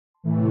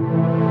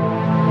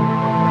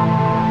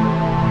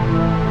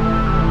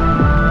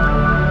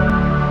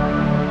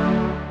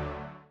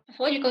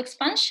pathological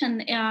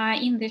expansion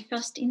in the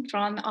first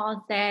intron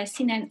of the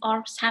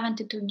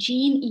C9orf72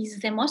 gene is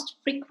the most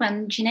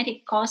frequent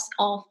genetic cause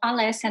of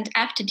ALS and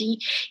FTD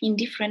in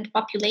different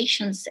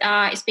populations,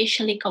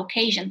 especially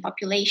Caucasian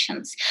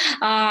populations.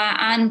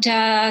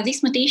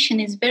 This mutation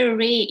is very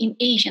rare in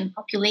Asian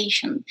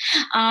population.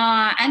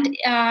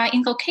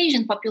 In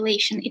Caucasian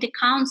population, it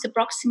accounts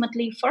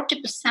approximately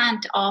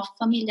 40% of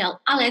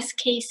familial ALS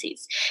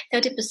cases,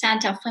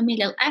 30% of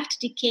familial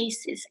FTD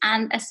cases,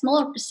 and a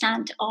smaller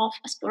percent of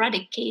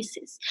sporadic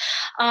cases.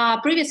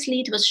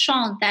 Previously, it was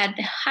shown that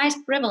the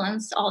highest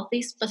prevalence of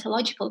this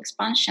pathological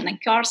expansion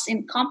occurs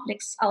in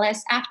complex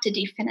ALS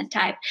FTD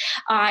phenotype.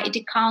 It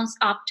accounts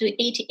up to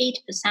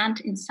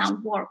 88% in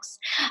some works.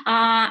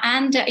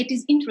 It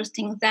is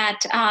interesting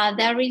that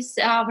there is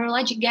a very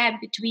large gap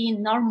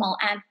between normal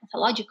and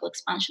pathological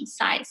expansion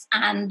size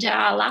and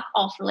lack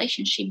of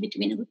relationship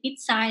between repeat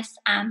size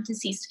and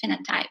disease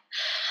phenotype.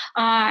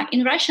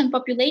 In Russian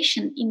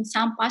population, in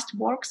some past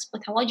works,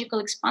 pathological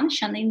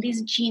expansion in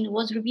this gene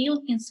was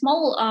revealed in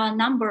small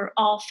number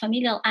of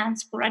familial and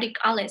sporadic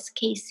ALS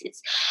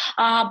cases,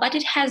 but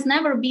it has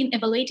never been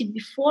evaluated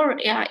before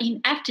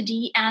in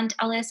FTD and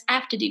ALS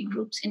FTD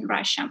groups in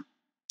Russia.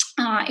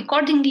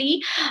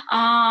 Accordingly,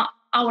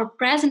 our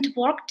present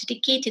work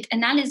dedicated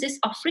analysis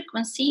of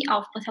frequency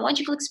of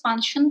pathological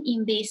expansion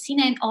in the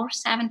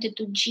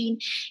C9orf72 gene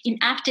in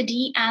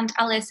FTD and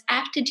ALS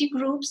FTD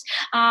groups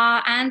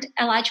and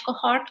a large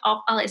cohort of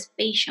ALS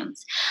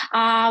patients.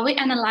 We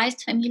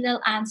analyzed familial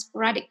and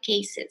sporadic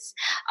cases.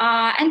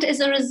 And as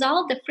a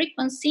result, the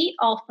frequency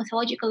of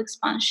pathological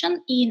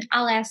expansion in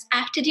ALS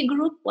FTD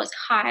group was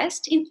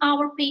highest in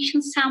our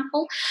patient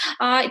sample.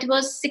 It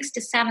was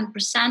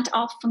 67%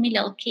 of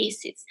familial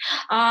cases.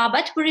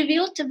 But we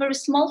revealed a very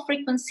small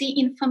frequency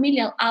in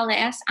familial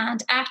ALS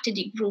and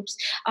FTD groups.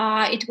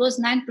 It was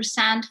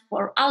 9%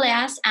 for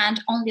ALS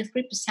and only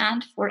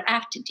 3% for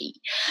FTD.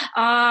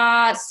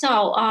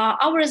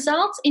 Our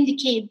results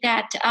indicate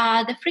that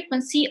the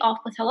frequency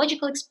of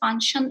pathological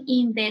expansion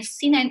in the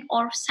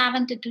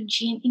C9orf72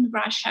 gene in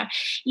Russia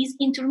is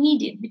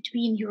intermediate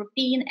between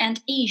European and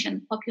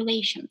Asian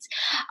populations.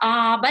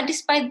 But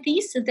despite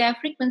this, the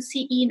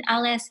frequency in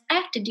ALS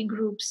FTD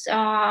group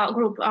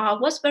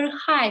was very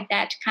high.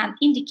 That can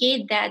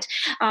indicate that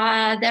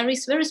there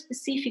is very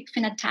specific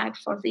phenotype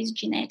for this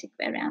genetic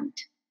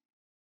variant.